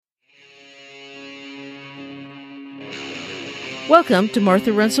Welcome to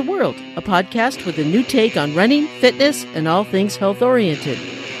Martha Runs the World, a podcast with a new take on running, fitness, and all things health-oriented.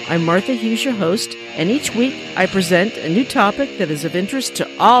 I'm Martha Hughes, your host, and each week I present a new topic that is of interest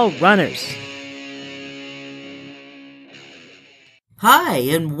to all runners. Hi,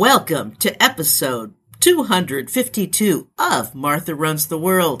 and welcome to episode 252 of Martha Runs the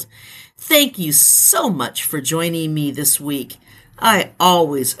World. Thank you so much for joining me this week. I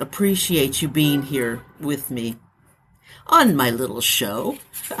always appreciate you being here with me on my little show.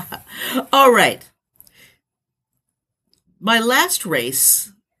 All right. My last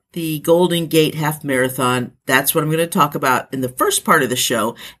race, the Golden Gate Half Marathon, that's what I'm going to talk about in the first part of the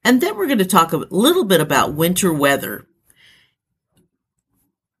show. And then we're going to talk a little bit about winter weather.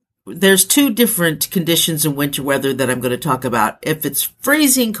 There's two different conditions in winter weather that I'm going to talk about. If it's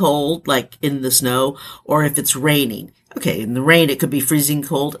freezing cold, like in the snow, or if it's raining. Okay, in the rain, it could be freezing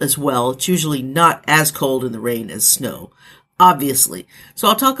cold as well. It's usually not as cold in the rain as snow, obviously. So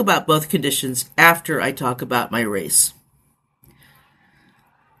I'll talk about both conditions after I talk about my race.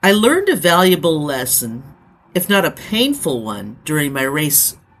 I learned a valuable lesson, if not a painful one, during my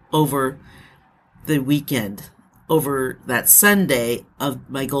race over the weekend, over that Sunday of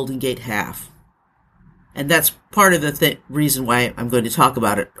my Golden Gate Half. And that's part of the reason why I'm going to talk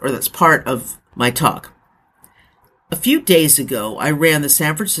about it, or that's part of my talk. A few days ago, I ran the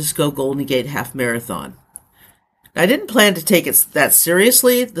San Francisco Golden Gate Half Marathon. I didn't plan to take it that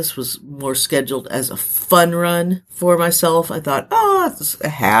seriously. This was more scheduled as a fun run for myself. I thought, it's a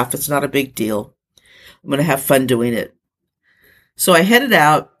half. It's not a big deal. I'm going to have fun doing it. So I headed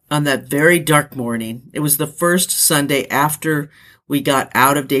out on that very dark morning. It was the first Sunday after we got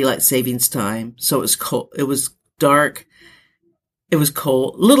out of daylight savings time. So it was cold. It was dark. It was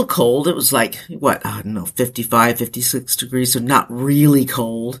cold, a little cold. It was like, 55, 56 degrees, so not really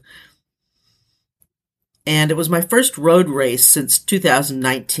cold. And it was my first road race since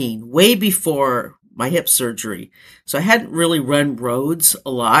 2019, way before my hip surgery. So I hadn't really run roads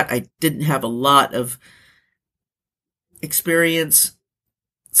a lot. I didn't have a lot of experience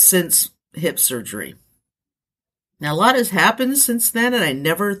since hip surgery. Now, a lot has happened since then, and I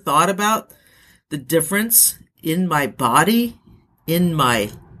never thought about the difference in my body, in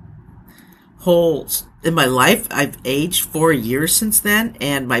my life. I've aged 4 years since then,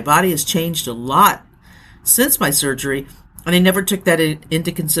 and my body has changed a lot since my surgery, and I never took that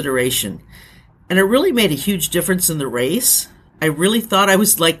into consideration. And it really made a huge difference in the race. I really thought I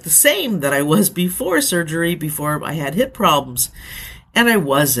was like the same that I was before surgery, before I had hip problems, and I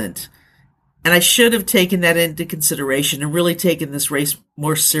wasn't. And I should have taken that into consideration and really taken this race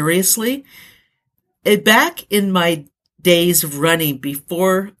more seriously. Back in my days of running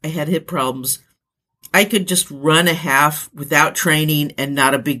before I had hip problems, I could just run a half without training and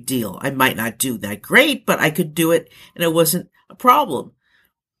not a big deal. I might not do that great, but I could do it and it wasn't a problem.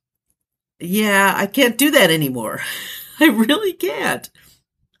 Yeah, I can't do that anymore. I really can't.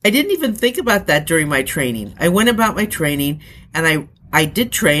 I didn't even think about that during my training. I went about my training and I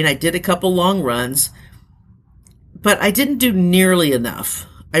did train. I did a couple long runs, but I didn't do nearly enough.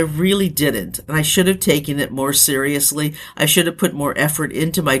 I really didn't, and I should have taken it more seriously. I should have put more effort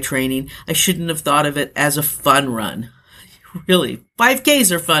into my training. I shouldn't have thought of it as a fun run. Really, 5Ks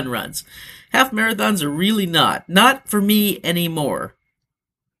are fun runs. Half marathons are really not for me anymore.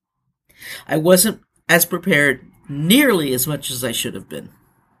 I wasn't as prepared nearly as much as I should have been.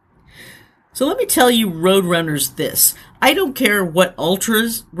 So let me tell you road runners this. I don't care what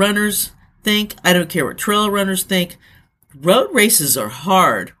ultras runners think. I don't care what trail runners think. Road races are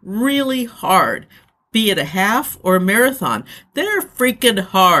hard, really hard, be it a half or a marathon. They're freaking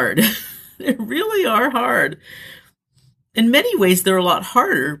hard. They really are hard. In many ways, they're a lot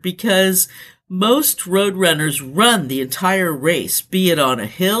harder because most road runners run the entire race, be it on a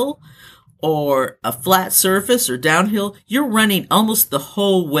hill or a flat surface or downhill. You're running almost the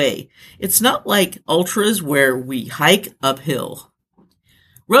whole way. It's not like ultras where we hike uphill.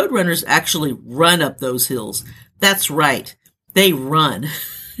 Road runners actually run up those hills. That's right. They run.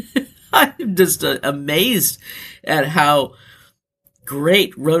 I'm just amazed at how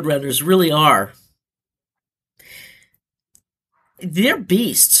great road runners really are. They're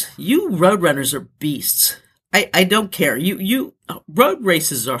beasts. You road runners are beasts. I don't care. You road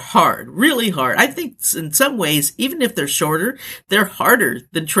races are hard, really hard. I think in some ways, even if they're shorter, they're harder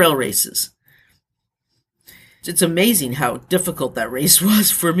than trail races. It's amazing how difficult that race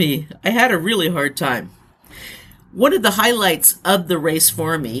was for me. I had a really hard time. One of the highlights of the race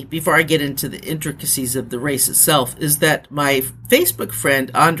for me, before I get into the intricacies of the race itself, is that my Facebook friend,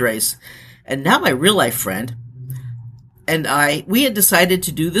 Andres, and now my real-life friend, and we had decided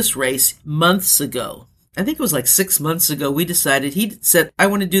to do this race months ago. I think it was like 6 months ago, he said, I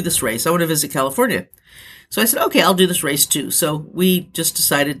want to do this race. I want to visit California. So I said, okay, I'll do this race too. So we just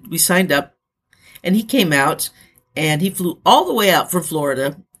decided, we signed up, and he came out, and he flew all the way out from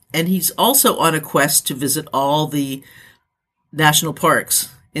Florida, and he's also on a quest to visit all the national parks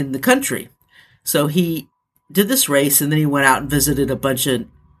in the country. So he did this race, and then he went out and visited a bunch of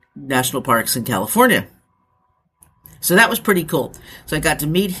national parks in California. So that was pretty cool. So I got to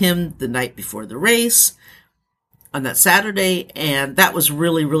meet him the night before the race on that Saturday, and that was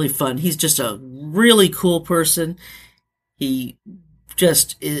really, really fun. He's just a really cool person. He's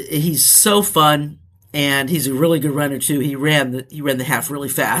so fun, and he's a really good runner too. He ran the half really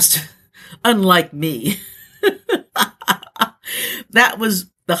fast, unlike me. That was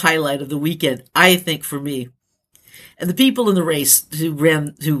the highlight of the weekend, I think, for me. And the people in the race who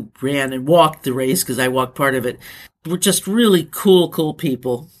ran and walked the race, because I walked part of it, were just really cool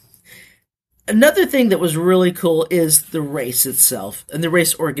people. Another thing that was really cool is the race itself and the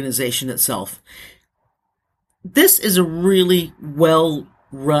race organization itself. This is a really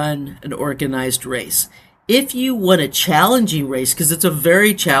well-run and organized race. If you want a challenging race, because it's a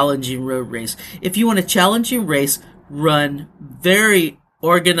very challenging road race, if you want a challenging race, run very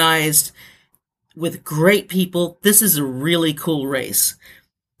organized with great people, this is a really cool race.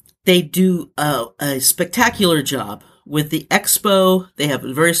 They do a spectacular job with the expo. They have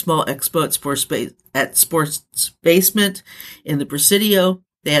a very small expo at Sports Basement in the Presidio.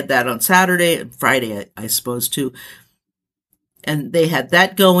 They had that on Saturday and Friday, I suppose, too. And they had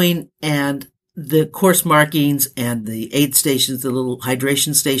that going, and the course markings and the aid stations, the little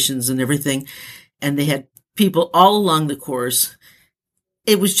hydration stations and everything. And they had people all along the course.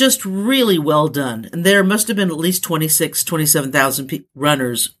 It was just really well done. And there must have been at least 27,000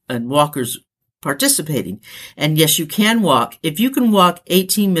 runners and walkers participating. And yes, you can walk. If you can walk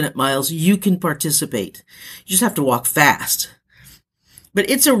 18-minute miles, you can participate. You just have to walk fast. But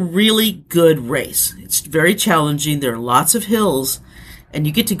it's a really good race. It's very challenging. There are lots of hills, and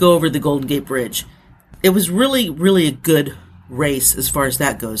you get to go over the Golden Gate Bridge. It was really, really a good race as far as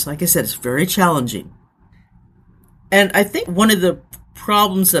that goes. Like I said, it's very challenging. And I think one of the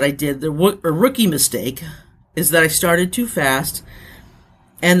problems that I did, a rookie mistake, is that I started too fast.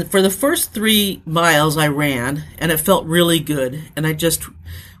 And for the first 3 miles I ran, and it felt really good. And I just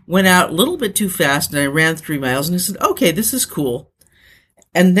went out a little bit too fast, and I ran 3 miles, and I said, okay, this is cool.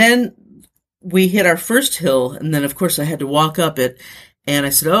 And then we hit our first hill, and then, of course, I had to walk up it. And I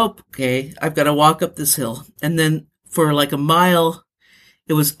said, oh, okay, I've got to walk up this hill. And then for like a mile,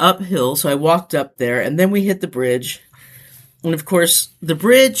 it was uphill, so I walked up there, and then we hit the bridge. And of course, the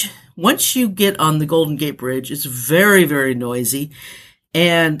bridge, once you get on the Golden Gate Bridge, it's very, very noisy.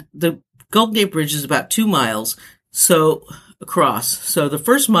 And the Golden Gate Bridge is about 2 miles across. So the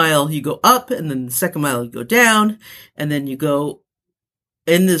first mile you go up, and then the second mile you go down, and then you go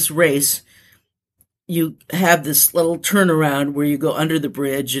in this race. You have this little turnaround where you go under the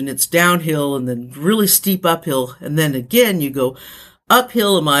bridge, and it's downhill and then really steep uphill. And then again, you go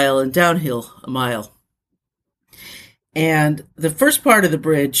uphill a mile and downhill a mile. And the first part of the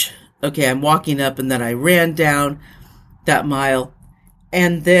bridge, okay, I'm walking up, and then I ran down that mile.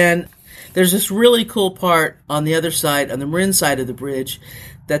 And then there's this really cool part on the other side, on the Marin side of the bridge,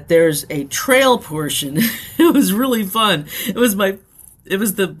 that there's a trail portion. It was really fun. It was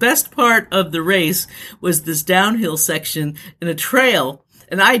the best part of the race, was this downhill section and a trail.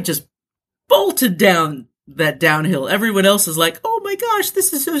 And I just bolted down that downhill. Everyone else is like, oh my gosh,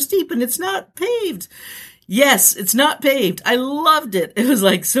 this is so steep and it's not paved. Yes, it's not paved. I loved it. It was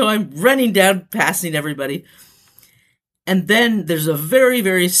like, so I'm running down, passing everybody. And then there's a very,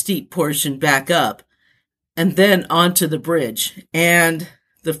 very steep portion back up, and then onto the bridge. And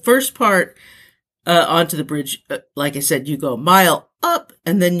the first part onto the bridge, like I said, you go a mile up,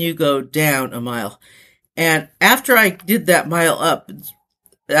 and then you go down a mile. And after I did that mile up,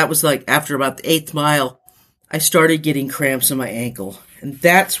 that was like after about the 8th mile, I started getting cramps in my ankle. And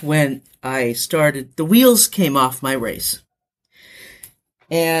that's when the wheels came off my race.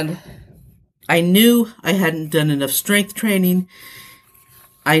 And I knew I hadn't done enough strength training.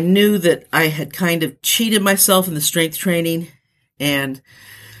 I knew that I had kind of cheated myself in the strength training, and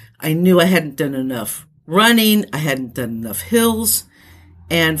I knew I hadn't done enough running. I hadn't done enough hills.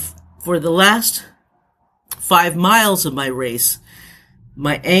 And for the last 5 miles of my race,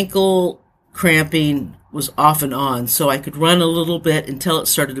 my ankle cramping was off and on. So I could run a little bit until it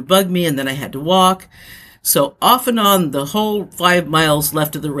started to bug me, and then I had to walk. So off and on, the whole 5 miles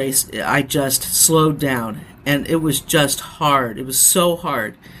left of the race, I just slowed down. And it was just hard. It was so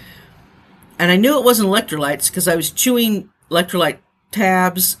hard. And I knew it wasn't electrolytes because I was chewing electrolyte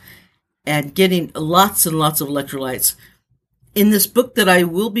tabs. and getting lots and lots of electrolytes. In this book that I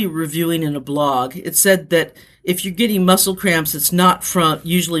will be reviewing in a blog, it said that if you're getting muscle cramps, it's not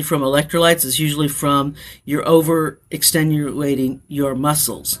usually from electrolytes, it's usually from you're over-extenuating your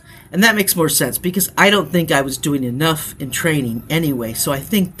muscles. And that makes more sense because I don't think I was doing enough in training anyway, so I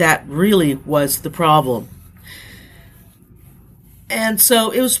think that really was the problem. And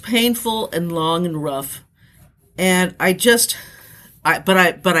so it was painful and long and rough, and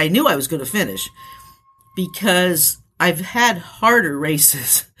but I knew I was going to finish because I've had harder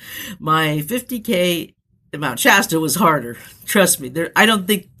races. My 50K in Mount Shasta was harder. Trust me. I don't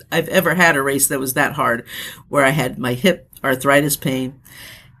think I've ever had a race that was that hard where I had my hip arthritis pain.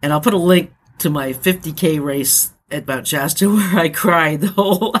 And I'll put a link to my 50K race at Mount Shasta where I cried the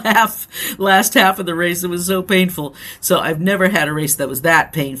whole last half of the race. It was so painful. So I've never had a race that was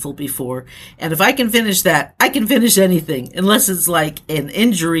that painful before. And if I can finish that, I can finish anything, unless it's like an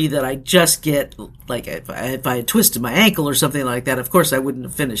injury that I just get, like if I had twisted my ankle or something like that, of course I wouldn't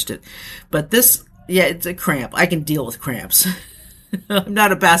have finished it. But this, yeah, it's a cramp. I can deal with cramps. I'm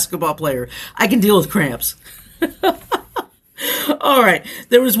not a basketball player. I can deal with cramps. All right.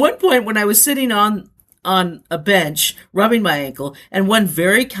 There was one point when I was sitting on a bench, rubbing my ankle, and one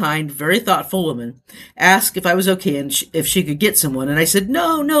very kind, very thoughtful woman asked if I was okay and if she could get someone. And I said,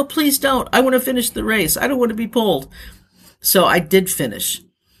 no, please don't. I want to finish the race. I don't want to be pulled. So I did finish.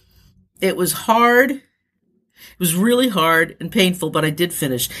 It was hard. It was really hard and painful, but I did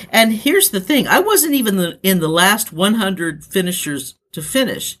finish. And here's the thing. I wasn't even in the last 100 finishers to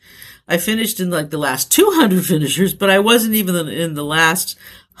finish. I finished in like the last 200 finishers, but I wasn't even in the last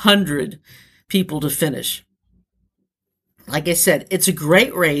 100 people to finish. Like I said, it's a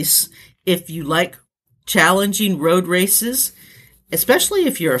great race if you like challenging road races, especially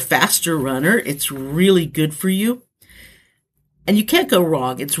if you're a faster runner. It's really good for you. And you can't go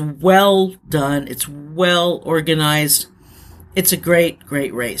wrong. It's well done. It's well organized. It's a great,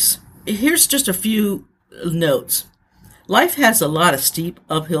 great race. Here's just a few notes. Life has a lot of steep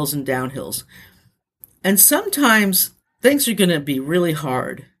uphills and downhills. And sometimes things are going to be really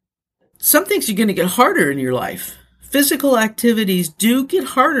hard. Some things are going to get harder in your life. Physical activities do get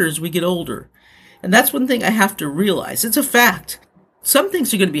harder as we get older. And that's one thing I have to realize. It's a fact. Some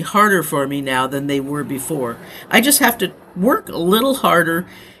things are going to be harder for me now than they were before. I just have to work a little harder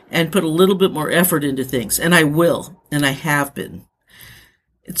and put a little bit more effort into things. And I will. And I have been.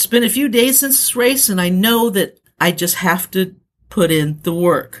 It's been a few days since this race, and I know that I just have to put in the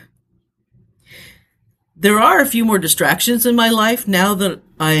work. There are a few more distractions in my life now that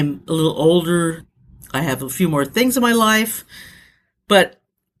I'm a little older. I have a few more things in my life, but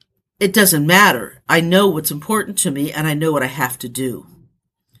it doesn't matter. I know what's important to me, and I know what I have to do.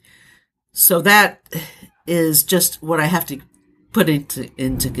 So that is just what I have to put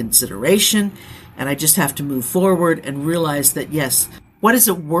into consideration, and I just have to move forward and realize that, yes, what is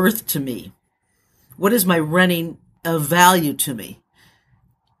it worth to me? What is my running of value to me?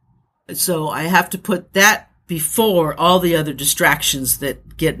 So I have to put that before all the other distractions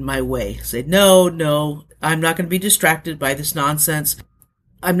that get in my way. Say, no, I'm not going to be distracted by this nonsense.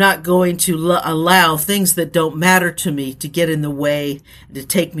 I'm not going to allow things that don't matter to me to get in the way and to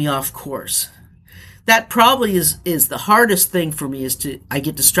take me off course. That probably is the hardest thing for me, I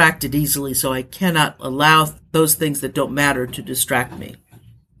get distracted easily, so I cannot allow those things that don't matter to distract me.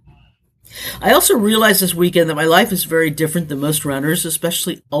 I also realized this weekend that my life is very different than most runners,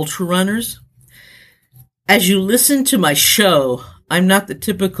 especially ultra runners. As you listen to my show, I'm not the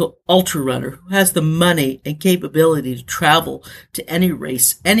typical ultra runner who has the money and capability to travel to any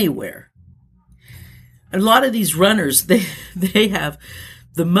race anywhere. A lot of these runners, they have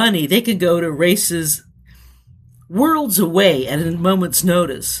the money. They can go to races worlds away at a moment's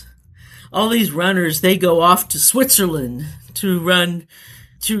notice. All these runners, they go off to Switzerland to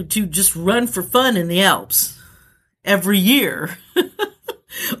just run for fun in the Alps every year.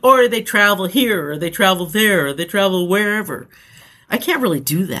 Or they travel here, or they travel there, or they travel wherever. I can't really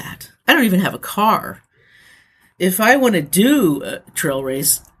do that. I don't even have a car. If I want to do a trail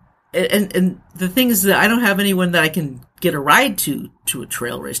race, and the thing is that I don't have anyone that I can get a ride to a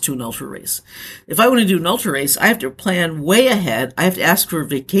trail race, to an ultra race. If I want to do an ultra race, I have to plan way ahead. I have to ask for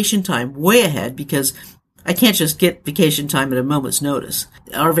vacation time way ahead because I can't just get vacation time at a moment's notice.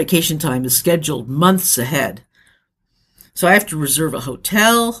 Our vacation time is scheduled months ahead. So I have to reserve a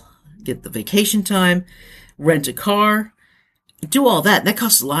hotel, get the vacation time, rent a car, do all that. That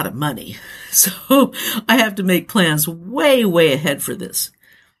costs a lot of money. So I have to make plans way, way ahead for this.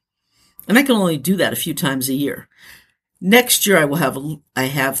 And I can only do that a few times a year. Next year I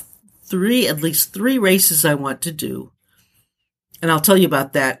have at least three races I want to do. And I'll tell you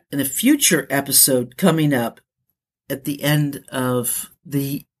about that in a future episode coming up at the end of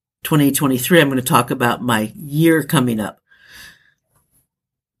the 2023. I'm going to talk about my year coming up.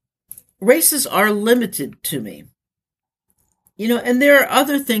 Races are limited to me. And there are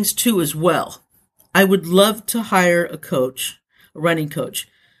other things too as well. I would love to hire a running coach,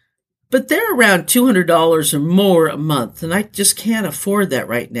 but they're around $200 or more a month, and I just can't afford that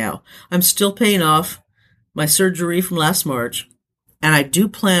right now. I'm still paying off my surgery from last March, and I do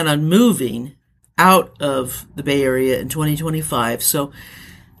plan on moving out of the Bay Area in 2025, so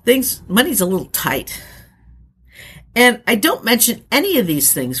money's a little tight. And I don't mention any of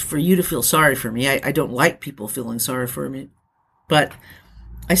these things for you to feel sorry for me. I don't like people feeling sorry for me. But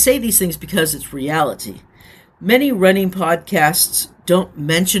I say these things because it's reality. Many running podcasts don't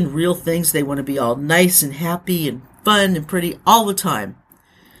mention real things. They want to be all nice and happy and fun and pretty all the time.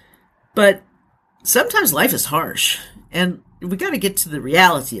 But sometimes life is harsh, and we got to get to the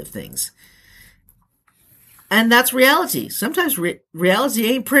reality of things. And that's reality. Sometimes reality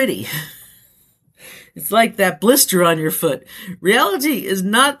ain't pretty. It's like that blister on your foot. Reality is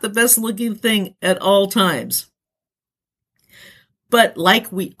not the best looking thing at all times. But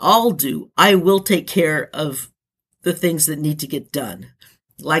like we all do, I will take care of the things that need to get done.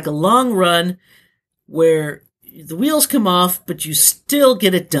 Like a long run where the wheels come off, but you still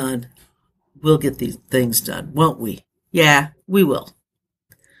get it done. We'll get these things done, won't we? Yeah, we will.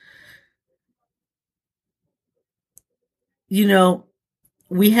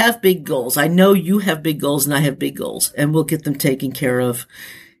 We have big goals. I know you have big goals and I have big goals, and we'll get them taken care of,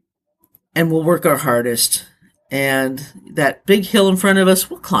 and we'll work our hardest. And that big hill in front of us,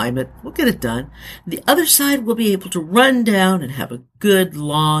 we'll climb it. We'll get it done. The other side, we'll be able to run down and have a good,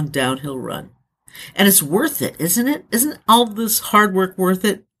 long downhill run. And it's worth it, isn't it? Isn't all this hard work worth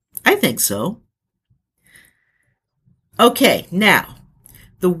it? I think so. Okay, now,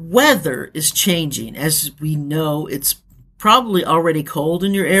 the weather is changing. As we know, it's probably already cold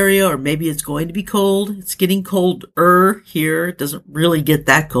in your area, or maybe it's going to be cold. It's getting colder here. It doesn't really get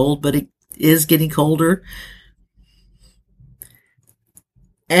that cold, but it is getting colder.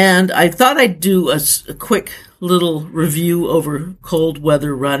 And I thought I'd do a quick little review over cold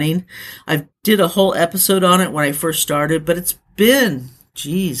weather running. I did a whole episode on it when I first started, but it's been,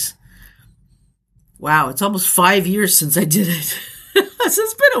 wow, it's almost 5 years since I did it. So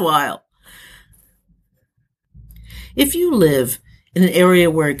it's been a while. If you live in an area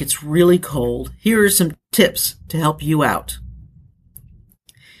where it gets really cold, here are some tips to help you out.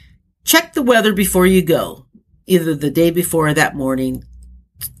 Check the weather before you go, either the day before or that morning,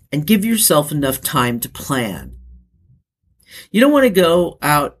 and give yourself enough time to plan. You don't want to go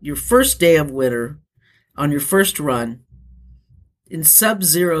out your first day of winter on your first run in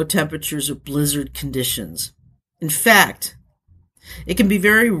sub-zero temperatures or blizzard conditions. In fact, it can be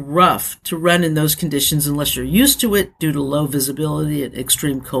very rough to run in those conditions unless you're used to it due to low visibility and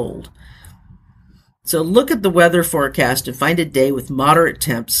extreme cold. So look at the weather forecast and find a day with moderate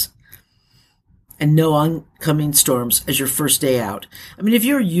temps and no oncoming storms as your first day out. I mean, if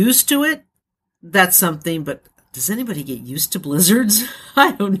you're used to it, that's something, but does anybody get used to blizzards?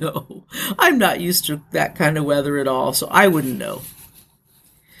 I don't know. I'm not used to that kind of weather at all, so I wouldn't know.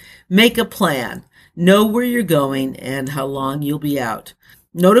 Make a plan. Know where you're going and how long you'll be out.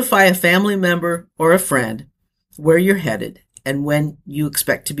 Notify a family member or a friend where you're headed and when you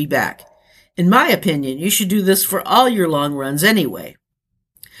expect to be back. In my opinion, you should do this for all your long runs anyway.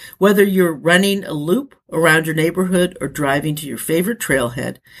 Whether you're running a loop around your neighborhood or driving to your favorite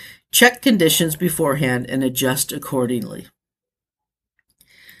trailhead, check conditions beforehand and adjust accordingly.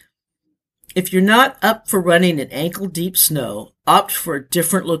 If you're not up for running in ankle-deep snow, opt for a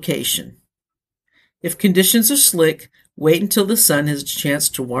different location. If conditions are slick, wait until the sun has a chance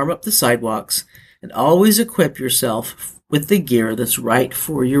to warm up the sidewalks, and always equip yourself with the gear that's right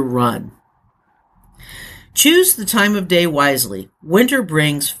for your run. Choose the time of day wisely. Winter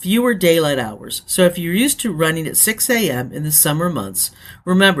brings fewer daylight hours, so if you're used to running at 6 a.m. in the summer months,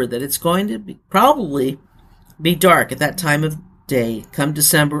 remember that it's going to probably be dark at that time of day come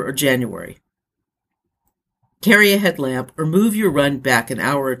December or January. Carry a headlamp or move your run back an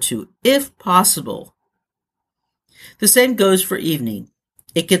hour or two, if possible. The same goes for evening.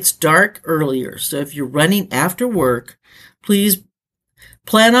 It gets dark earlier, so if you're running after work, please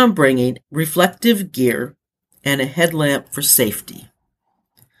plan on bringing reflective gear and a headlamp for safety.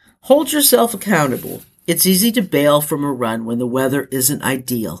 Hold yourself accountable. It's easy to bail from a run when the weather isn't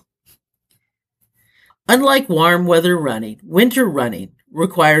ideal. Unlike warm weather running, winter running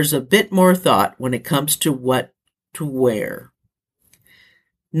requires a bit more thought when it comes to what to wear.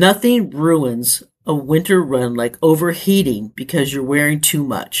 Nothing ruins a a winter run like overheating because you're wearing too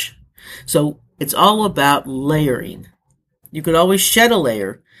much. So it's all about layering. You could always shed a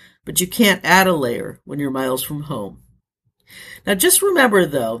layer, but you can't add a layer when you're miles from home. Now just remember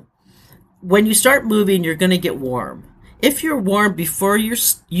though, when you start moving, you're going to get warm. If you're warm before you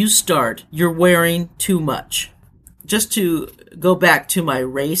start, you're wearing too much. Just to go back to my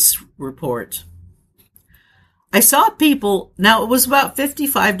race report, I saw people, now it was about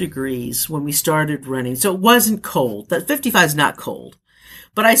 55 degrees when we started running, so it wasn't cold. That 55 is not cold.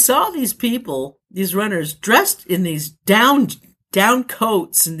 But I saw these people, these runners, dressed in these down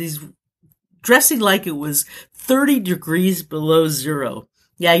coats and these dressing like it was 30 degrees below zero.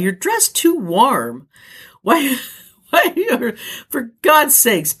 Yeah, you're dressed too warm. Why, for God's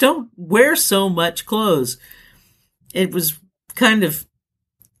sakes, don't wear so much clothes. It was kind of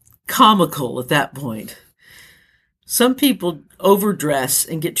comical at that point. Some people overdress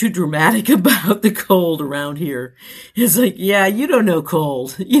and get too dramatic about the cold around here. It's like, yeah, you don't know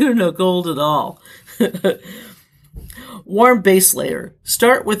cold. You don't know cold at all. Warm base layer.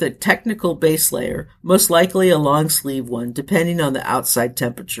 Start with a technical base layer, most likely a long sleeve one, depending on the outside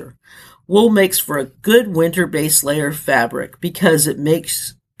temperature. Wool makes for a good winter base layer fabric because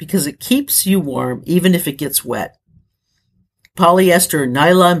it keeps you warm even if it gets wet. Polyester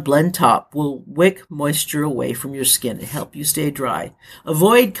nylon blend top will wick moisture away from your skin and help you stay dry.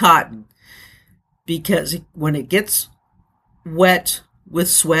 Avoid cotton because when it gets wet with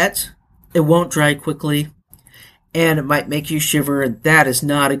sweat, it won't dry quickly and it might make you shiver, and that is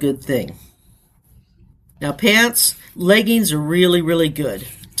not a good thing. Now pants, leggings are really, really good.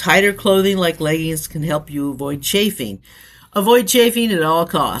 Tighter clothing like leggings can help you avoid chafing. Avoid chafing at all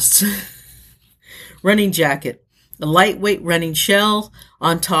costs. Running jacket. A lightweight running shell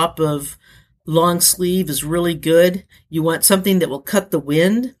on top of long sleeve is really good. You want something that will cut the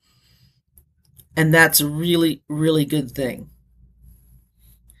wind, and that's a really, really good thing.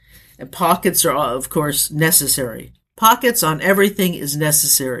 And pockets are, of course, necessary. Pockets on everything is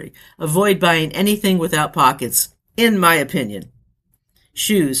necessary. Avoid buying anything without pockets, in my opinion.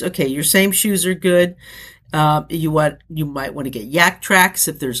 Shoes. Okay, your same shoes are good. You might want to get Yak Tracks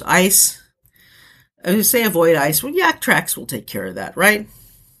if there's ice. I would say avoid ice. Well, Yak Tracks will take care of that, right?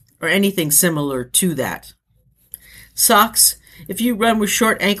 Or anything similar to that. Socks. If you run with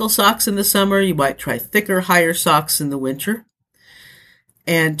short ankle socks in the summer, you might try thicker, higher socks in the winter.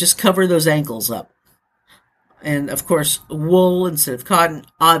 And just cover those ankles up. And, of course, wool instead of cotton,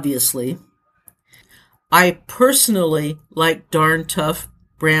 obviously. I personally like Darn Tough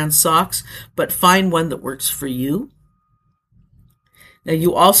brand socks, but find one that works for you. Now,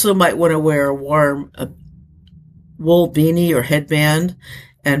 you also might want to wear a warm wool beanie or headband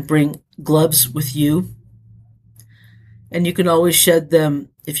and bring gloves with you. And you can always shed them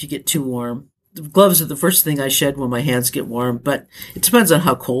if you get too warm. The gloves are the first thing I shed when my hands get warm, but it depends on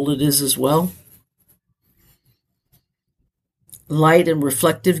how cold it is as well. Light and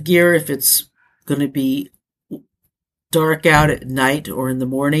reflective gear if it's going to be dark out at night or in the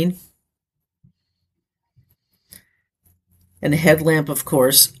morning. And a headlamp, of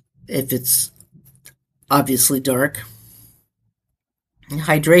course, if it's obviously dark.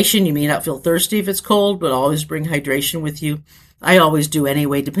 Hydration, you may not feel thirsty if it's cold, but always bring hydration with you. I always do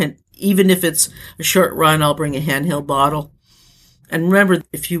anyway, even if it's a short run, I'll bring a handheld bottle. And remember,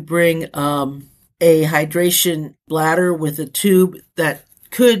 if you bring a hydration bladder with a tube, that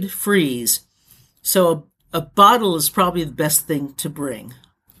could freeze. So a bottle is probably the best thing to bring.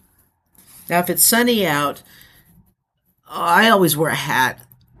 Now, if it's sunny out, I always wear a hat.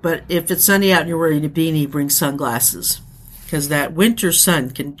 But if it's sunny out and you're wearing a beanie, bring sunglasses. Because that winter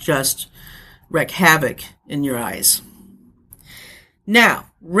sun can just wreak havoc in your eyes. Now,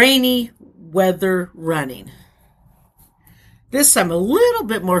 rainy weather running. This I'm a little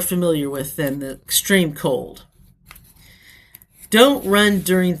bit more familiar with than the extreme cold. Don't run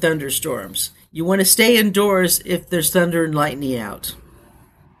during thunderstorms. You want to stay indoors if there's thunder and lightning out.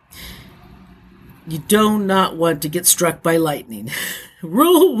 You do not want to get struck by lightning.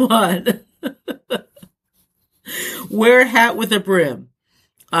 Rule 1. Wear a hat with a brim.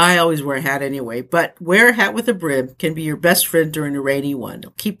 I always wear a hat anyway, but wear a hat with a brim can be your best friend during a rainy one.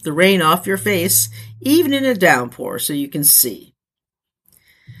 It'll keep the rain off your face, even in a downpour, so you can see.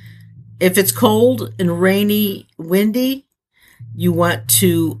 If it's cold and rainy, windy, you want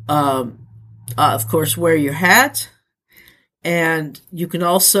to, of course, wear your hat. And you can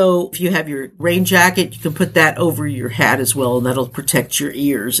also, if you have your rain jacket, you can put that over your hat as well, and that'll protect your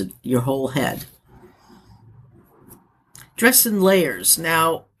ears and your whole head. Dress in layers.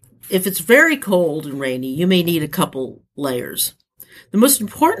 Now, if it's very cold and rainy, you may need a couple layers. The most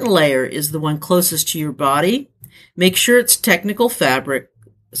important layer is the one closest to your body. Make sure it's technical fabric,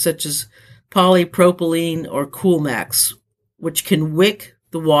 such as polypropylene or Coolmax, which can wick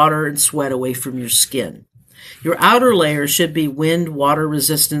the water and sweat away from your skin. Your outer layer should be wind water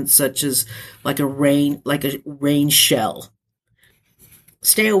resistant, such as like a rain shell.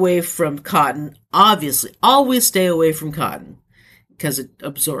 Stay away from cotton. Obviously, always stay away from cotton because it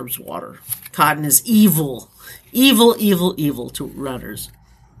absorbs water. Cotton is evil. Evil, evil, evil to runners.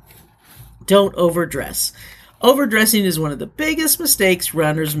 Don't overdress. Overdressing is one of the biggest mistakes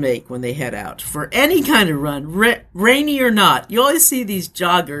runners make when they head out. For any kind of run, rainy or not, you always see these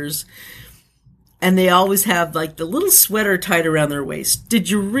joggers and they always have like the little sweater tied around their waist. Did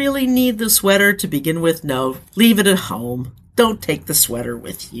you really need the sweater to begin with? No. Leave it at home. Don't take the sweater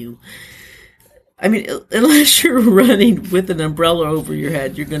with you. I mean, unless you're running with an umbrella over your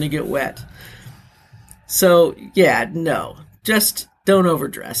head, you're going to get wet. So, yeah, no. Just don't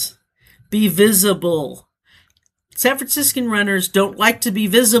overdress. Be visible. San Franciscan runners don't like to be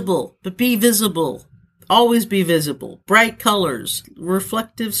visible, but be visible. Always be visible. Bright colors,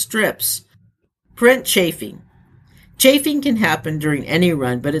 reflective strips. Prevent chafing. Chafing can happen during any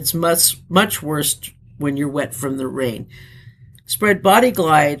run, but it's much worse when you're wet from the rain. Spread Body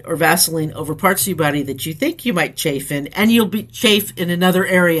Glide or Vaseline over parts of your body that you think you might chafe in, and you'll be chafe in another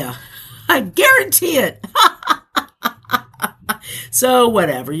area. I guarantee it. So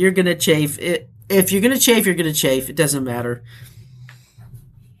whatever, you're going to chafe. If you're going to chafe, you're going to chafe. It doesn't matter.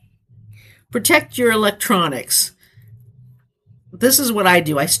 Protect your electronics. This is what I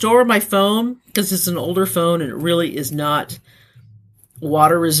do. I store my phone, because it's an older phone and it really is not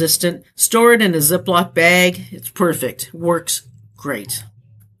water resistant. Store it in a Ziploc bag. It's perfect. Works great.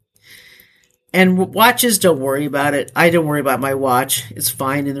 And watches, don't worry about it. I don't worry about my watch. It's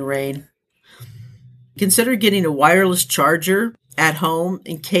fine in the rain. Consider getting a wireless charger at home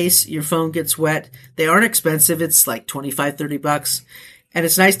in case your phone gets wet. They aren't expensive. It's like $25, $30. And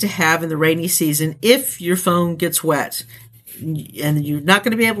it's nice to have in the rainy season if your phone gets wet. And you're not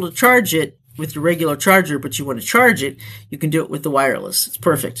going to be able to charge it with your regular charger, but you want to charge it, you can do it with the wireless. It's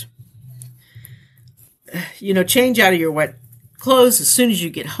perfect. Change out of your wet clothes as soon as you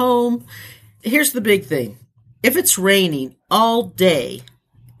get home. Here's the big thing. If it's raining all day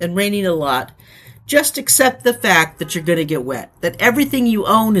and raining a lot, just accept the fact that you're going to get wet, that everything you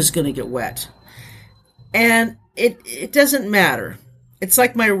own is going to get wet. And it doesn't matter. It's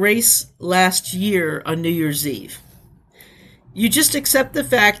like my race last year on New Year's Eve. You just accept the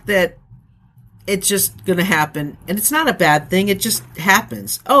fact that it's just going to happen, and it's not a bad thing. It just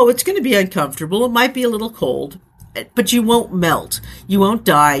happens. Oh, it's going to be uncomfortable. It might be a little cold, but you won't melt. You won't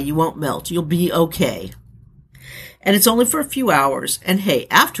die. You won't melt. You'll be okay. And it's only for a few hours. And hey,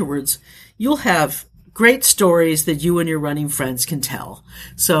 afterwards, you'll have great stories that you and your running friends can tell.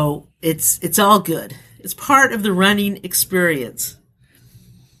 So it's all good. It's part of the running experience.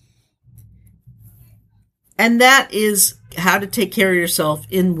 And that is how to take care of yourself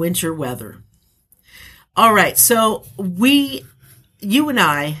in winter weather. All right, so you and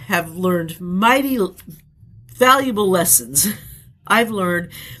I have learned mighty valuable lessons. I've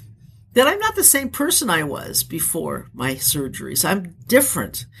learned that I'm not the same person I was before my surgeries. I'm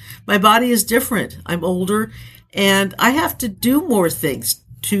different. My body is different. I'm older, and I have to do more things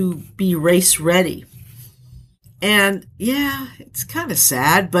to be race ready. And yeah, it's kind of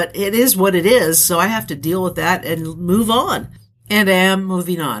sad, but it is what it is, so I have to deal with that and move on. And I am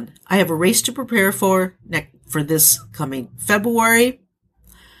moving on. I have a race to prepare for this coming February,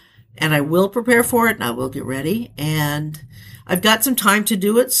 and I will prepare for it, and I will get ready, and I've got some time to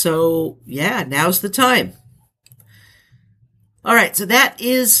do it, so yeah, now's the time. All right, so that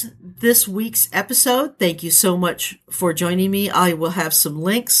is this week's episode. Thank you so much for joining me. I will have some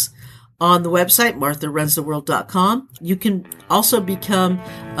links on the website, MarthaRunsTheWorld.com. You can also become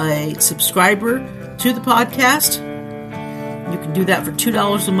a subscriber to the podcast. You can do that for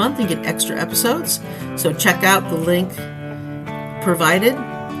 $2 a month and get extra episodes. So check out the link provided.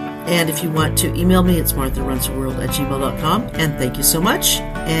 And if you want to email me, it's MarthaRunsTheWorld@gmail.com. And thank you so much.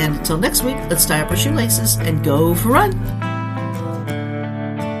 And until next week, let's tie up our shoelaces and go for a run.